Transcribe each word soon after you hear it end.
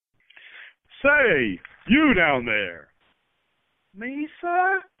Say, you down there. Me,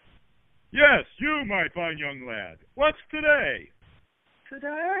 sir? Yes, you, my fine young lad. What's today?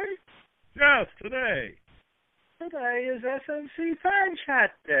 Today? Yes, today. Today is SMC Fan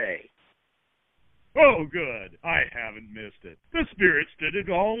Chat Day. Oh, good. I haven't missed it. The Spirits did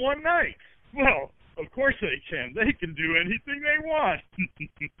it all in one night. Well, of course they can. They can do anything they want.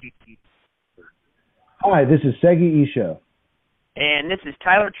 Hi, this is Segi Isho. And this is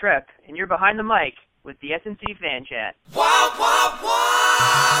Tyler Trepp, and you're behind the mic with the SNC Fan Chat.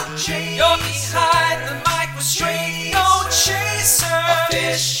 Watching. You're behind the mic with Straight No Chaser.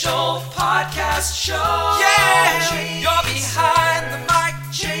 Official podcast show. Yeah. You're behind the mic.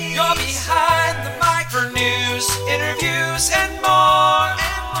 You're behind the mic for news, interviews, and more.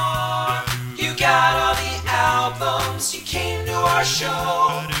 You got all the albums. You came to our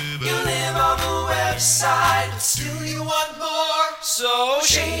show. You live on the website, but still you want more. So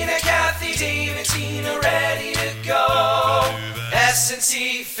Shayna, Kathy, Dave, and Tina ready to go.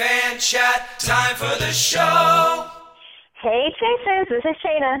 SNC Fan Chat, time for the show. Hey Chasers, this is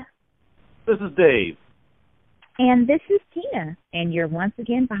Shayna. This is Dave. And this is Tina, and you're once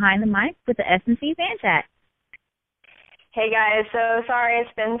again behind the mic with the SNC Fan Chat. Hey guys, so sorry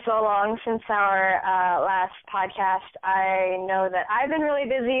it's been so long since our last podcast. I know that I've been really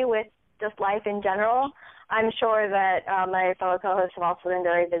busy with just life in general. I'm sure that my fellow co-hosts have also been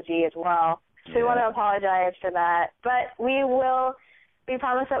very busy as well. So we want to apologize for that. But we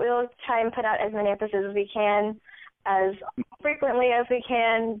promise that we will try and put out as many episodes as we can, as frequently as we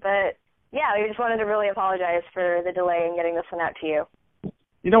can. But yeah, we just wanted to really apologize for the delay in getting this one out to you.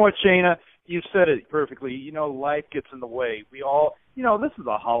 You know what, Shayna? You said it perfectly. You know, life gets in the way. We all, this is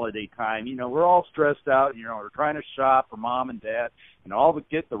a holiday time. We're all stressed out. We're trying to shop for mom and dad and all the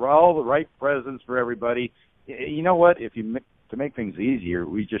right presents for everybody. You know what? To make things easier,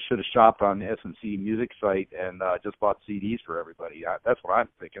 we just should have shopped on the SNC music site and just bought CDs for everybody. That's what I'm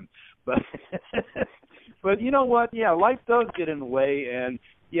thinking. But you know what? Yeah, life does get in the way. And,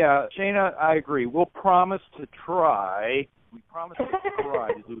 yeah, Shayna, I agree. We'll promise to try. We promise to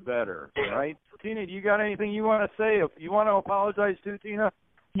try to do better, all right? Tina, do you got anything you want to say? If you want to apologize too, Tina?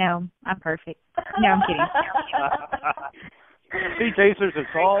 No, I'm perfect. No, I'm kidding. See, Chasers,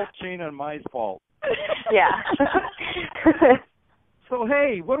 it's all Shayna and my fault. Yeah. So,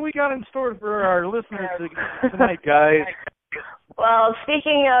 hey, what do we got in store for our listeners tonight, guys? Well,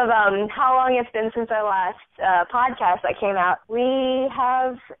 speaking of how long it's been since our last podcast that came out, we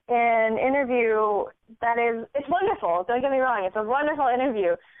have an interview it's wonderful. Don't get me wrong. It's a wonderful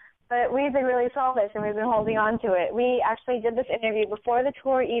interview. But we've been really selfish, and we've been holding on to it. We actually did this interview before the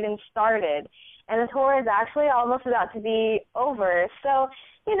tour even started, and the tour is actually almost about to be over. So,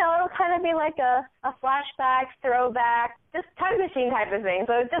 it'll kind of be like a flashback, throwback, just time machine type of thing.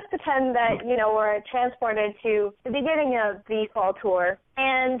 So just pretend that, we're transported to the beginning of the fall tour,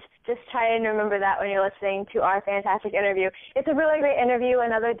 and just try and remember that when you're listening to our fantastic interview. It's a really great interview,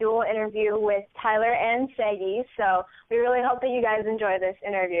 another dual interview with Tyler and Segi. So we really hope that you guys enjoy this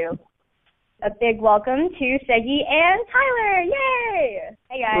interview. A big welcome to Segi and Tyler. Yay!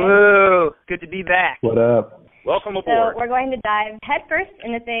 Hey, guys. Woo! Good to be back. What up? Welcome aboard. So we're going to dive headfirst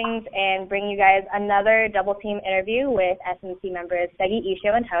into things and bring you guys another double team interview with SNC members Segi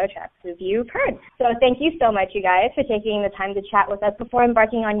Isho and Tyler Trepp, who you've heard. So thank you so much, you guys, for taking the time to chat with us before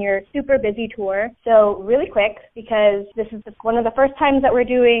embarking on your super busy tour. So really quick, because this is one of the first times that we're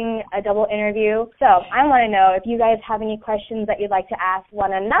doing a double interview, so I want to know if you guys have any questions that you'd like to ask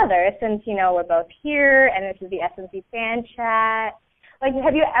one another, since, we're both here and this is the SNC Fan Chat. Like,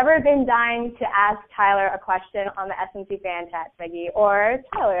 have you ever been dying to ask Tyler a question on the SNC Fan Chat, Segi? Or,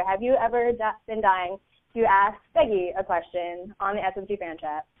 Tyler, have you ever been dying to ask Segi a question on the SNC Fan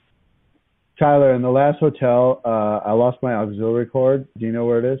Chat? Tyler, in the last hotel, I lost my auxiliary cord. Do you know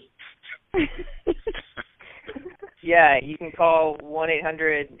where it is? Yeah, you can call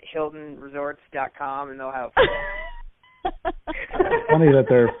 1-800-HiltonResorts.com and they'll help. It's funny that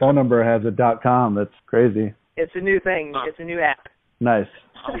their phone number has a .com. That's crazy. It's a new thing. It's a new app. Nice.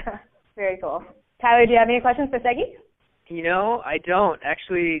 Very cool. Tyler, do you have any questions for Segi? I don't.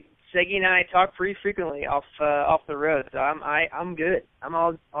 Actually, Segi and I talk pretty frequently off the road, so I'm good. I'm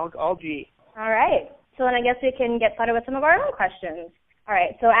all G. All right. So then I guess we can get started with some of our own questions. All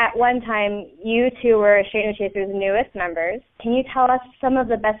right. So at one time, you two were Straight No Chaser's newest members. Can you tell us some of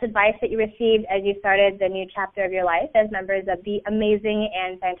the best advice that you received as you started the new chapter of your life as members of the amazing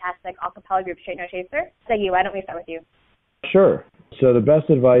and fantastic a cappella group Straight No Chaser? Segi, why don't we start with you? Sure. So the best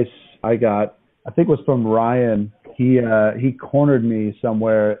advice I got, I think, was from Ryan. He cornered me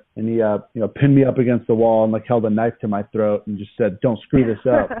somewhere, and he pinned me up against the wall and held a knife to my throat and just said, "Don't screw this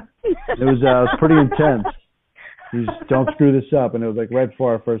up." It was pretty intense. You just don't screw this up, and it was like right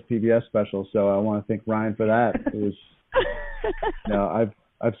before our first PBS special. So I want to thank Ryan for that. It was,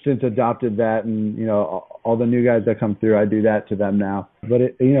 I've since adopted that, and all the new guys that come through, I do that to them now. But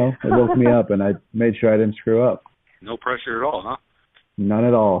it woke me up, and I made sure I didn't screw up. No pressure at all, huh? None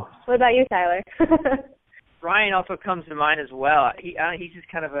at all. What about you, Tyler? Ryan also comes to mind as well. He's just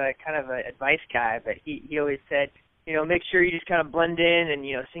kind of a advice guy, but he always said, make sure you just kind of blend in and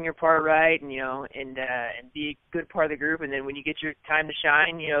sing your part right, and and be a good part of the group. And then when you get your time to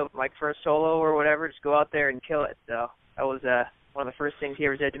shine, like for a solo or whatever, just go out there and kill it. So that was one of the first things he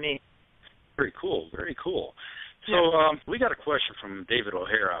ever said to me. Very cool, very cool. So we got a question from David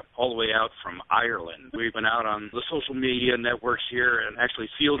O'Hara, all the way out from Ireland. We've been out on the social media networks here and actually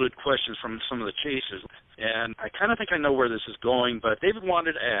fielded questions from some of the chasers. And I kind of think I know where this is going, but David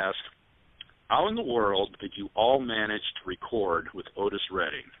wanted to ask, how in the world did you all manage to record with Otis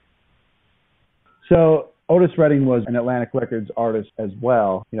Redding? So Otis Redding was an Atlantic Records artist as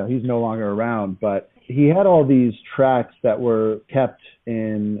well. He's no longer around, but he had all these tracks that were kept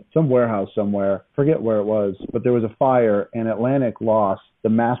in some warehouse somewhere. Forget where it was, but there was a fire, and Atlantic lost the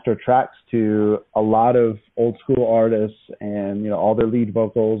master tracks to a lot of old school artists and, all their lead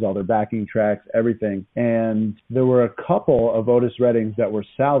vocals, all their backing tracks, everything. And there were a couple of Otis Reddings that were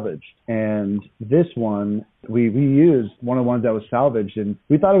salvaged. And this one, we used one of the ones that was salvaged, and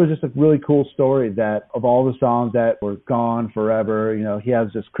we thought it was just a really cool story that of all the songs that were gone forever, he has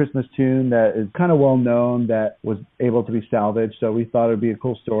this Christmas tune that is kind of well known that was able to be salvaged. So we thought it'd be a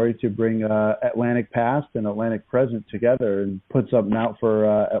cool story to bring Atlantic past and Atlantic present together and put something out for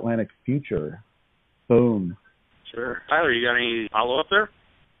Atlantic future. Boom. Sure. Tyler, you got any follow-up there?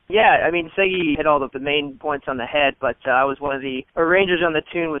 Yeah, Seggy hit all the main points on the head, but I was one of the arrangers on the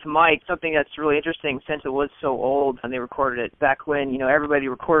tune with Mike. Something that's really interesting since it was so old and they recorded it back when, everybody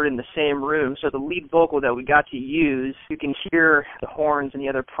recorded in the same room. So the lead vocal that we got to use, you can hear the horns and the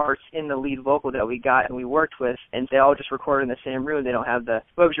other parts in the lead vocal that we got and we worked with, and they all just recorded in the same room. They don't have the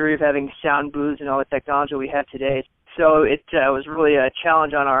luxury of having sound booths and all the technology we have today. So it was really a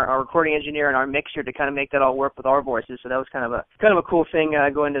challenge on our recording engineer and our mixer to kind of make that all work with our voices. So that was kind of a cool thing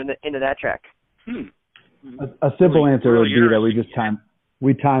going into that track. A simple answer would be that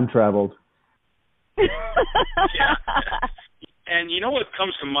we time traveled. Yeah. And you know what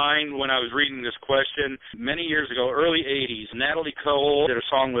comes to mind when I was reading this question? Many years ago, early 80s, Natalie Cole did a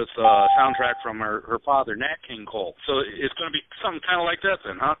song with a soundtrack from her father, Nat King Cole. So it's going to be something kind of like that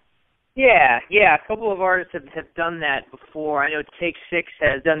then, huh? Yeah. A couple of artists have done that before. I know Take Six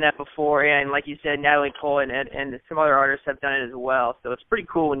has done that before, and like you said, Natalie Cole and some other artists have done it as well. So it's pretty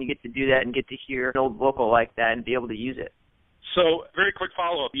cool when you get to do that and get to hear an old vocal like that and be able to use it. So, very quick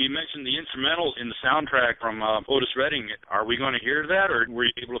follow-up. You mentioned the instrumentals in the soundtrack from Otis Redding. Are we going to hear that, or were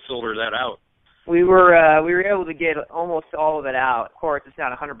you able to filter that out? We were able to get almost all of it out. Of course, it's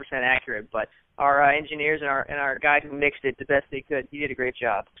not 100% accurate, but our engineers and our guy who mixed it the best they could, he did a great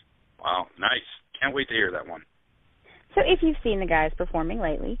job. Wow, nice. Can't wait to hear that one. So if you've seen the guys performing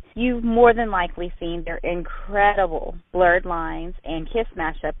lately, you've more than likely seen their incredible Blurred Lines and Kiss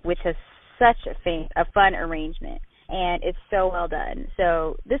mashup, which has such a fun arrangement, and it's so well done.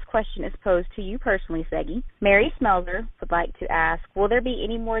 So this question is posed to you personally, Seggy. Mary Smelzer would like to ask, will there be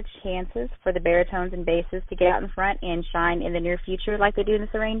any more chances for the baritones and basses to get out in front and shine in the near future like they do in this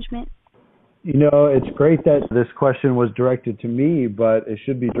arrangement? It's great that this question was directed to me, but it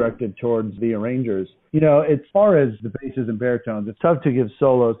should be directed towards the arrangers. As far as the basses and baritones, it's tough to give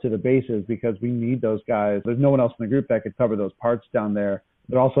solos to the basses because we need those guys. There's no one else in the group that could cover those parts down there.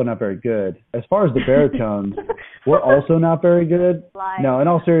 They're also not very good. As far as the baritones, we're also not very good. No, in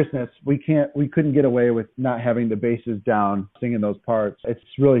all seriousness, we couldn't get away with not having the basses down singing those parts. It's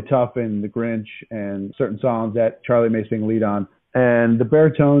really tough in The Grinch and certain songs that Charlie may sing lead on. And the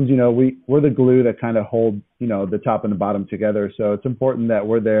baritones, we're the glue that kind of hold, the top and the bottom together. So it's important that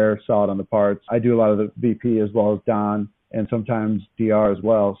we're there, solid on the parts. I do a lot of the VP as well as Don, and sometimes DR as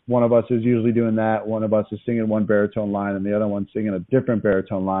well. One of us is usually doing that. One of us is singing one baritone line, and the other one's singing a different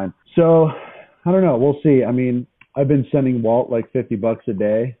baritone line. So I don't know. We'll see. I've been sending Walt like $50 a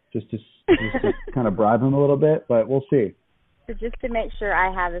day just to kind of bribe him a little bit, but we'll see. So just to make sure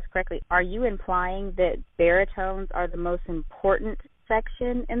I have this correctly, are you implying that baritones are the most important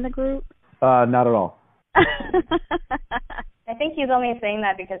section in the group? Not at all. I think he's only saying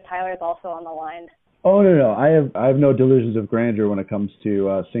that because Tyler's also on the line. Oh, no. I have no delusions of grandeur when it comes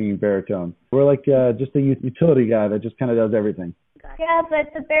to singing baritone. We're like just a utility guy that just kind of does everything. Yeah,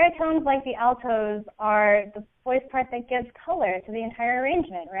 but the baritones, like the altos, are the voice part that gives color to the entire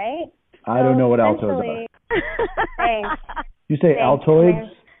arrangement, right? I don't know what altos are. Thanks. You say altoids?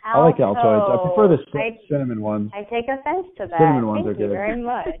 I like Altoids. I prefer the cinnamon ones. I take offense to that. Cinnamon ones Thank are you good. very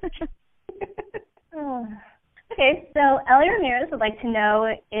much. Okay, so Ellie Ramirez would like to know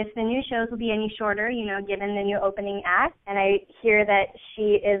if the new shows will be any shorter, given the new opening act. And I hear that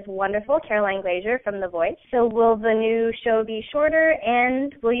she is wonderful, Caroline Glazier from The Voice. So will the new show be shorter,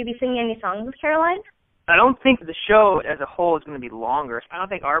 and will you be singing any songs with Caroline? I don't think the show as a whole is going to be longer. I don't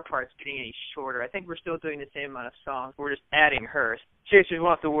think our part's getting any shorter. I think we're still doing the same amount of songs. We're just adding hers. Chasers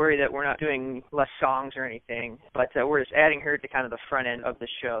won't have to worry that we're not doing less songs or anything, but we're just adding her to kind of the front end of the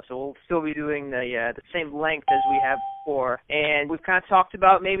show. So we'll still be doing the same length as we have before. And we've kind of talked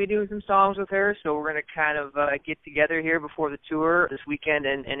about maybe doing some songs with her, so we're going to kind of get together here before the tour this weekend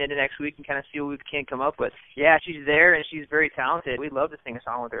and into next week and kind of see what we can come up with. Yeah, she's there and she's very talented. We'd love to sing a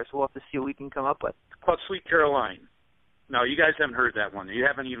song with her, so we'll have to see what we can come up with. Called Sweet Caroline. No, you guys haven't heard that one. You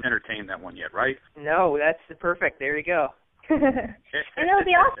haven't even entertained that one yet, right? No, that's perfect. There you go. And it'll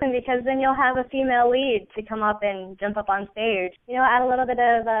be awesome because then you'll have a female lead to come up and jump up on stage. Add a little bit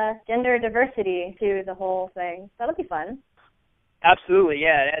of gender diversity to the whole thing. That'll be fun. Absolutely,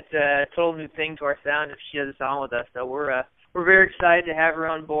 yeah. That's a total new thing to our sound if she does a song with us. So we're very excited to have her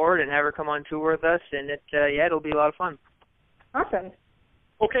on board and have her come on tour with us, and it'll be a lot of fun. Awesome.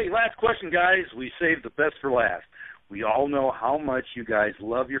 Okay, last question, guys. We saved the best for last. We all know how much you guys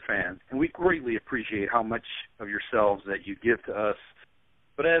love your fans, and we greatly appreciate how much of yourselves that you give to us.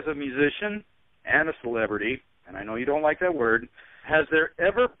 But as a musician and a celebrity, and I know you don't like that word, has there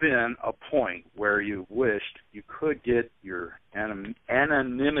ever been a point where you wished you could get your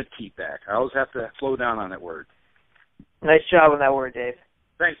anonymity back? I always have to slow down on that word. Nice job on that word, Dave.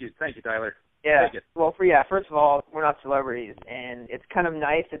 Thank you, Tyler. Yeah. Well, first of all, we're not celebrities, and it's kind of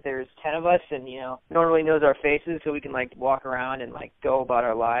nice that there's 10 of us, and no one really knows our faces, so we can walk around and go about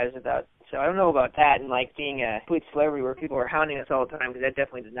our lives without. So I don't know about that and being a complete celebrity where people are hounding us all the time, because that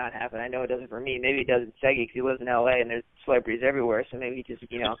definitely does not happen. I know it doesn't for me. Maybe it does in Seggy because he lives in L.A. and there's celebrities everywhere, so maybe he just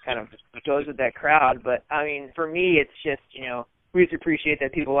kind of goes with that crowd. But I mean, for me, it's just we just appreciate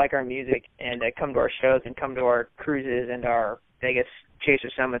that people like our music and that come to our shows and come to our cruises and our Vegas Chaser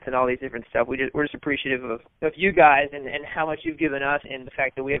Summits and all these different stuff. We're just appreciative of you guys and how much you've given us, and the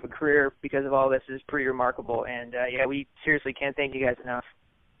fact that we have a career because of all this is pretty remarkable. And we seriously can't thank you guys enough.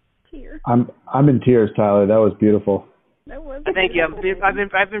 Tears. I'm in tears, Tyler. That was beautiful. That was. Thank you.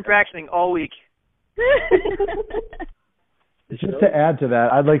 I've been practicing all week. Just to add to that,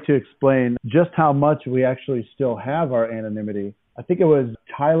 I'd like to explain just how much we actually still have our anonymity. I think it was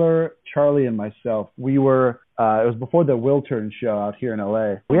Tyler, Charlie, and myself. We were, it was before the Wiltern show out here in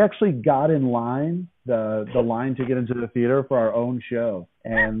LA. We actually got in line, the line to get into the theater for our own show.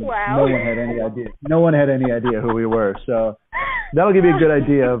 And wow. No one had any idea. No one had any idea who we were. So that'll give you a good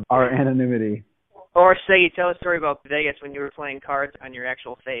idea of our anonymity. Or say, tell a story about Vegas when you were playing cards on your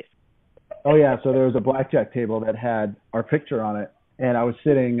actual face. Oh, yeah. So there was a blackjack table that had our picture on it. And I was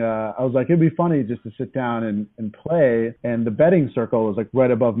sitting, I was like, it'd be funny just to sit down and play. And the betting circle was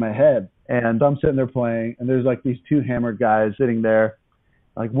right above my head. And I'm sitting there playing, and there's these two hammered guys sitting there.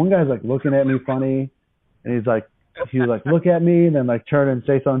 One guy's looking at me funny, and he was look at me, and then turn and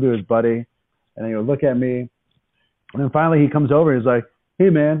say something to his buddy. And then he would look at me. And then finally he comes over and he's like, hey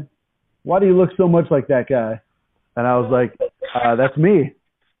man, why do you look so much like that guy? And I was like, that's me.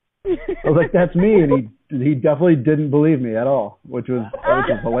 I was like, that's me. And he definitely didn't believe me at all, which was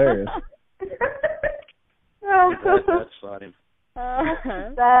hilarious. That's funny.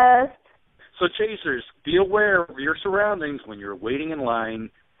 Best. So, Chasers, be aware of your surroundings when you're waiting in line,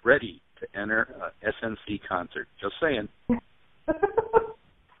 ready to enter a SNC concert. Just saying.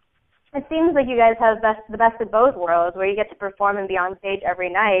 It seems like you guys have the best of both worlds, where you get to perform and be on stage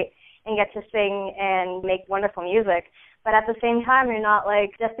every night and get to sing and make wonderful music. But at the same time, you're not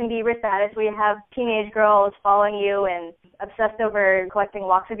like Justin Bieber status, where you have teenage girls following you and obsessed over collecting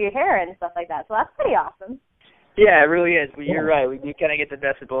locks of your hair and stuff like that. So that's pretty awesome. Yeah, it really is. But you're right. We do kind of get the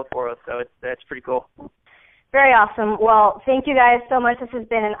best of both worlds, so that's pretty cool. Very awesome. Well, thank you guys so much. This has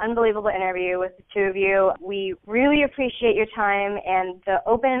been an unbelievable interview with the two of you. We really appreciate your time and the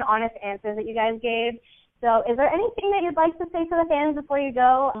open and honest answers that you guys gave. So is there anything that you'd like to say to the fans before you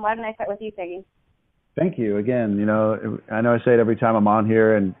go? Why don't I start with you, Siggy? Thank you again. I know I say it every time I'm on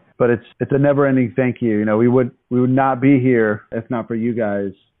here, but it's a never-ending thank you. We would not be here if not for you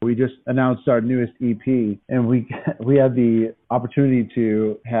guys. We just announced our newest EP, and we had the opportunity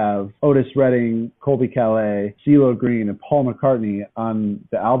to have Otis Redding, Colby Calais, CeeLo Green, and Paul McCartney on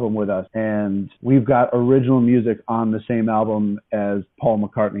the album with us. And we've got original music on the same album as Paul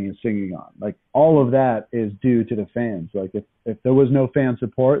McCartney is singing on. All of that is due to the fans. If there was no fan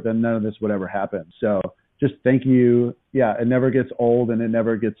support, then none of this would ever happen. So just thank you. Yeah, it never gets old and it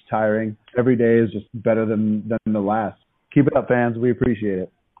never gets tiring. Every day is just better than the last. Keep it up, fans. We appreciate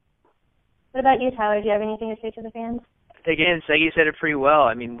it. What about you, Tyler? Do you have anything to say to the fans? Again, Seggy said it pretty well.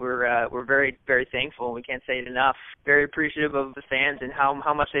 I mean, we're very, very thankful. We can't say it enough. Very appreciative of the fans and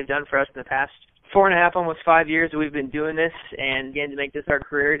how much they've done for us in the past 4.5, almost 5 years that we've been doing this, and again, to make this our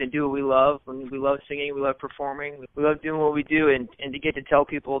career, to do what we love. We love singing, we love performing, we love doing what we do, and to get to tell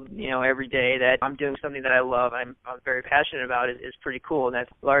people, every day that I'm doing something that I love, I'm very passionate about is pretty cool, and that's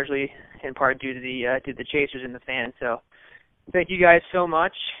largely in part due to the Chasers and the fans. So thank you guys so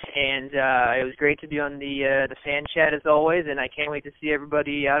much, and it was great to be on the fan chat as always, and I can't wait to see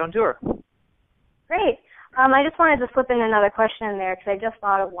everybody out on tour. Great. I just wanted to slip in another question in there because I just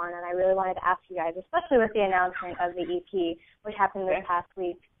thought of one, and I really wanted to ask you guys, especially with the announcement of the EP, which happened this past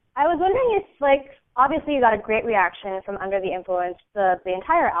week. I was wondering if, obviously you got a great reaction from Under the Influence, the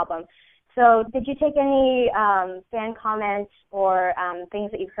entire album. So did you take any fan comments or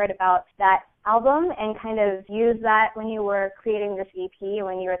things that you've heard about that album and kind of use that when you were creating this EP,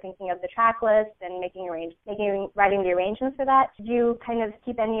 when you were thinking of the track list and writing the arrangements for that? Did you kind of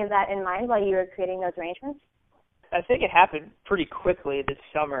keep any of that in mind while you were creating those arrangements? I think it happened pretty quickly this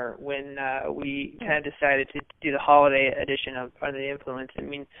summer when we kind of decided to do the holiday edition of Under the Influence. I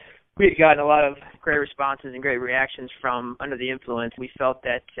mean, we had gotten a lot of great responses and great reactions from Under the Influence. We felt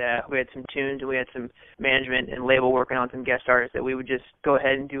that we had some tunes and we had some management and label working on some guest artists that we would just go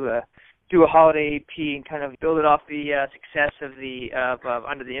ahead and do a holiday EP and kind of build it off the success of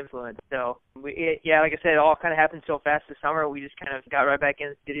Under the Influence. So, like I said, it all kind of happened so fast this summer. We just kind of got right back in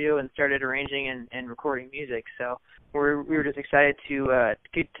the studio and started arranging and recording music. So we were just excited to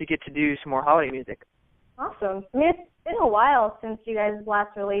get to do some more holiday music. Awesome. I mean, it's been a while since you guys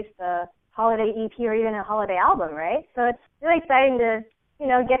last released a holiday EP or even a holiday album, right? So it's really exciting to,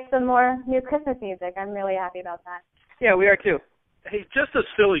 get some more new Christmas music. I'm really happy about that. Yeah, we are too. Hey, just a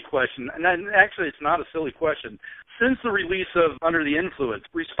silly question, and actually it's not a silly question. Since the release of Under the Influence,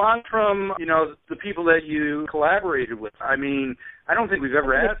 response from, the people that you collaborated with, I mean, I don't think we've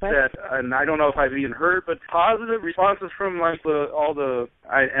ever asked that, and I don't know if I've even heard, but positive responses from, I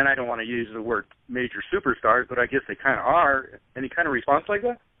don't want to use the word major superstars, but I guess they kind of are. Any kind of response like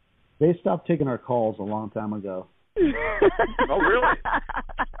that? They stopped taking our calls a long time ago. Oh, really?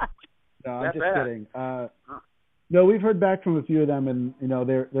 No, I'm just kidding. No, we've heard back from a few of them, and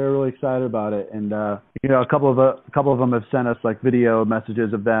they're really excited about it. And a couple of them have sent us video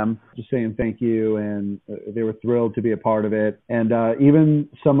messages of them just saying thank you, and they were thrilled to be a part of it. And even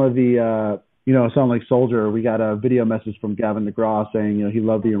some of the Sound Like Soldier, we got a video message from Gavin DeGraw saying he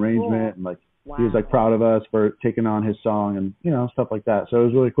loved the arrangement and he was proud of us for taking on his song and stuff like that. So it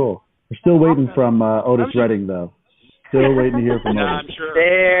was really cool. We're still waiting from Otis Redding though. Still waiting to hear from Otis. I'm sure.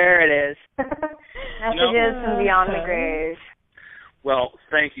 There it is. Messages from beyond the grave. Well,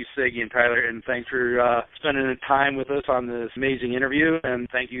 thank you, Siggy and Tyler, and thanks for spending the time with us on this amazing interview, and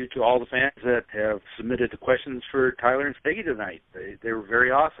thank you to all the fans that have submitted the questions for Tyler and Siggy tonight. They were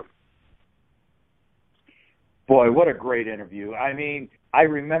very awesome. Boy, what a great interview. I mean, I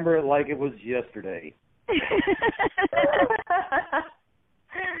remember it like it was yesterday.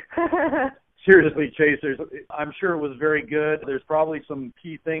 Seriously, Chasers, I'm sure it was very good. There's probably some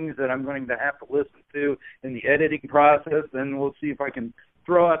key things that I'm going to have to listen to in the editing process, and we'll see if I can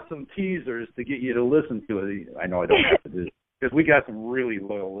throw out some teasers to get you to listen to it. I know I don't have to do this, because we got some really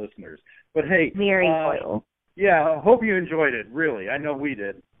loyal listeners. But, hey. Very loyal. Yeah, I hope you enjoyed it, really. I know we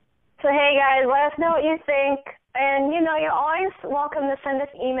did. So, hey, guys, let us know what you think. And, you're always welcome to send us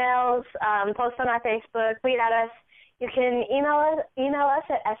emails, post on our Facebook, tweet at us. You can email us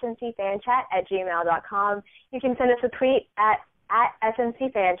at sncfanchat@gmail.com. You can send us a tweet at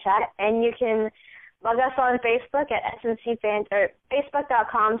sncfanchat, and you can bug us on Facebook at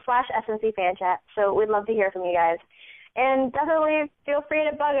facebook.com/sncfanchat. So we'd love to hear from you guys. And definitely feel free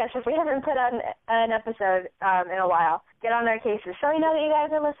to bug us if we haven't put on an episode in a while. Get on our cases so we know that you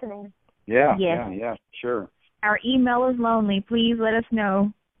guys are listening. Yeah, sure. Our email is lonely. Please let us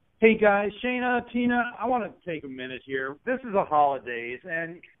know. Hey, guys, Shayna, Tina, I want to take a minute here. This is the holidays,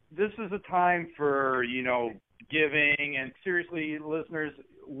 and this is a time for, giving. And seriously, listeners,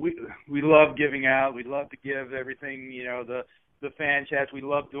 we love giving out. We love to give everything, the fan chats. We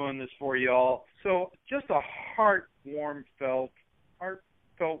love doing this for y'all. So just a heartfelt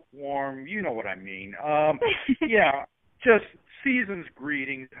warm, you know what I mean. Yeah, just season's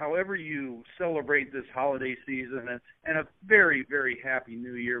greetings, however you celebrate this holiday season, and a very, very happy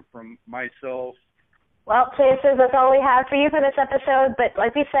New Year from myself. Well, Chasers, that's all we have for you for this episode, but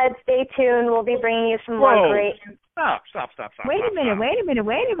like we said, stay tuned. We'll be bringing you some more great Stop. Wait a minute.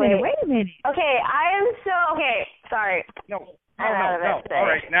 Okay, I am so okay. Sorry. No. I'm out of it today. All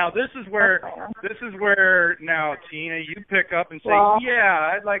right, now this is where now Tina, you pick up and say,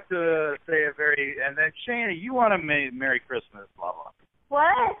 yeah, I'd like to say a and then Shayna, you want to Merry Christmas, blah blah.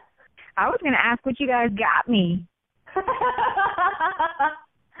 What? I was going to ask what you guys got me.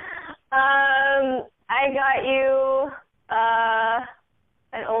 I got you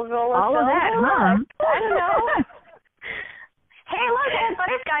an old roll of all of that, huh? I don't know. Hey, look, I have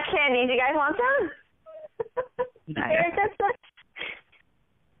butterscotch candy. Do you guys want some? Nice.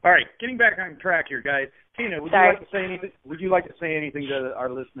 All right, getting back on track here, guys. Tina, would you like to say anything to our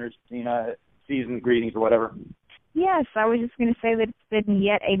listeners? Tina, season greetings or whatever. Yes, I was just going to say that it's been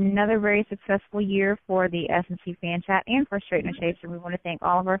yet another very successful year for the SNC Fan Chat and for Straight No Chaser. We want to thank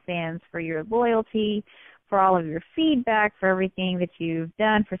all of our fans for your loyalty, for all of your feedback, for everything that you've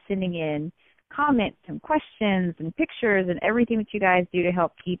done, for sending in comments and questions and pictures and everything that you guys do to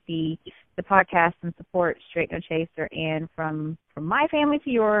help keep the podcast and support Straight No Chaser. And from my family to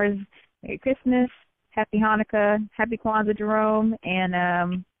yours, Merry Christmas, Happy Hanukkah, Happy Kwanzaa, Jerome, and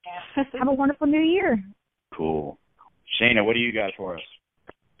have a wonderful New Year. Cool. Shayna, what do you got for us?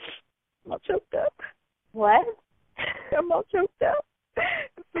 I'm all choked up. What? I'm all choked up.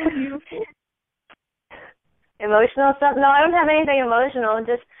 It's so beautiful. Emotional stuff? No, I don't have anything emotional. I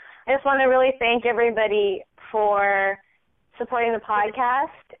just want to really thank everybody for supporting the podcast.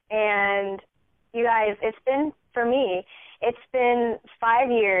 And you guys, for me, it's been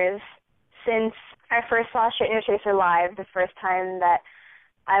 5 years since I first saw Straight No Chaser live, the first time that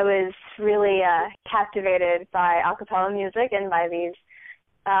I was really captivated by a cappella music and by these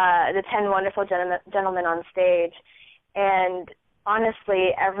the 10 wonderful gentlemen on stage. And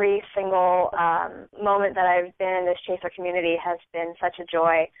honestly, every single moment that I've been in this Chaser community has been such a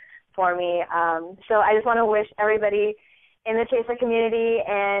joy for me. So I just want to wish everybody in the Chaser community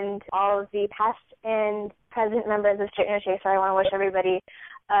and all of the past and present members of Straight No Chaser, I want to wish everybody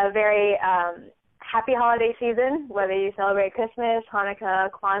a very happy holiday season, whether you celebrate Christmas, Hanukkah,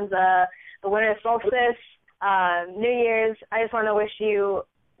 Kwanzaa, the winter solstice, New Year's. I just want to wish you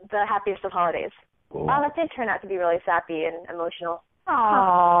the happiest of holidays. Cool. That did turn out to be really sappy and emotional.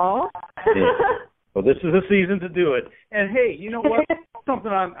 Aww. Well, this is the season to do it. And hey, you know what?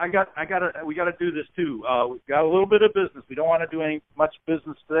 We got to do this too. We've got a little bit of business. We don't want to do much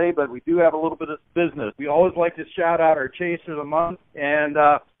business today, but we do have a little bit of business. We always like to shout out our Chaser of the Month, and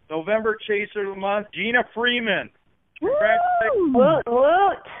November Chaser of the Month, Gina Freeman. Congratulations. Woot,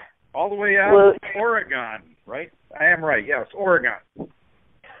 woot. All the way out of Oregon, right? I am right. Yes, Oregon.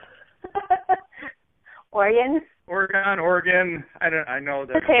 Oregon. I know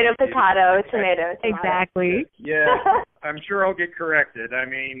that. Potato, tomato. Exactly. Yeah, I'm sure I'll get corrected. I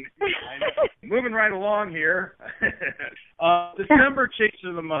mean, moving right along here. December Chaser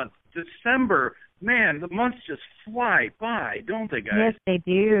of the Month. December, man, the months just fly by, don't they, guys? Yes, they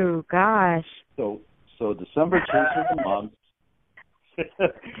do. Gosh. So December Chaser of the Month.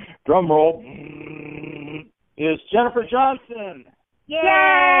 Drum roll. Is Jennifer Johnson. Yay!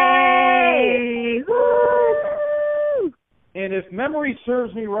 Woo! And if memory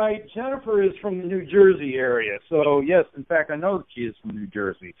serves me right, Jennifer is from the New Jersey area. So, yes, in fact, I know that she is from New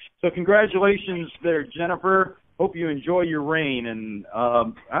Jersey. So congratulations there, Jennifer. Hope you enjoy your reign. And I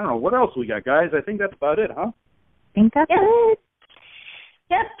don't know, what else we got, guys? I think that's about it, huh? I think that's it.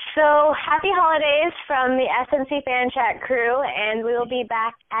 Yep. So happy holidays from the SNC Fan Chat crew, and we will be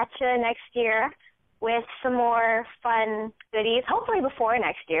back at you next year with some more fun goodies, hopefully before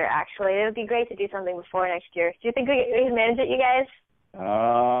next year, actually. It would be great to do something before next year. Do you think we can manage it, you guys?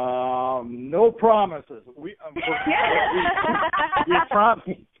 No promises. We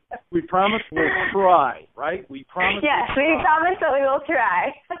promise we'll try, right? We promise. Yes, we promise that we will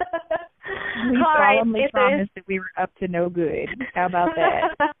try. We solemnly promised that we were up to no good. How about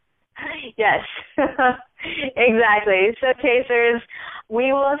that? Yes, exactly. So, Chasers,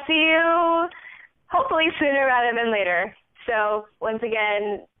 we will see you hopefully sooner rather than later. So, once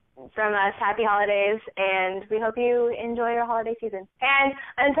again, from us, happy holidays, and we hope you enjoy your holiday season. And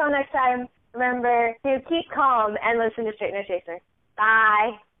until next time, remember to keep calm and listen to Straight No Chaser.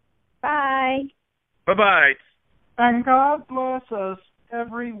 Bye. Bye. Bye-bye. And God bless us,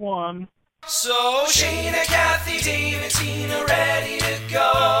 everyone. So Shayna, Kathy, Dave, and Tina ready to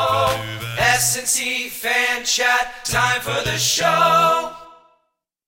go. S&C Fan Chat, time for the show.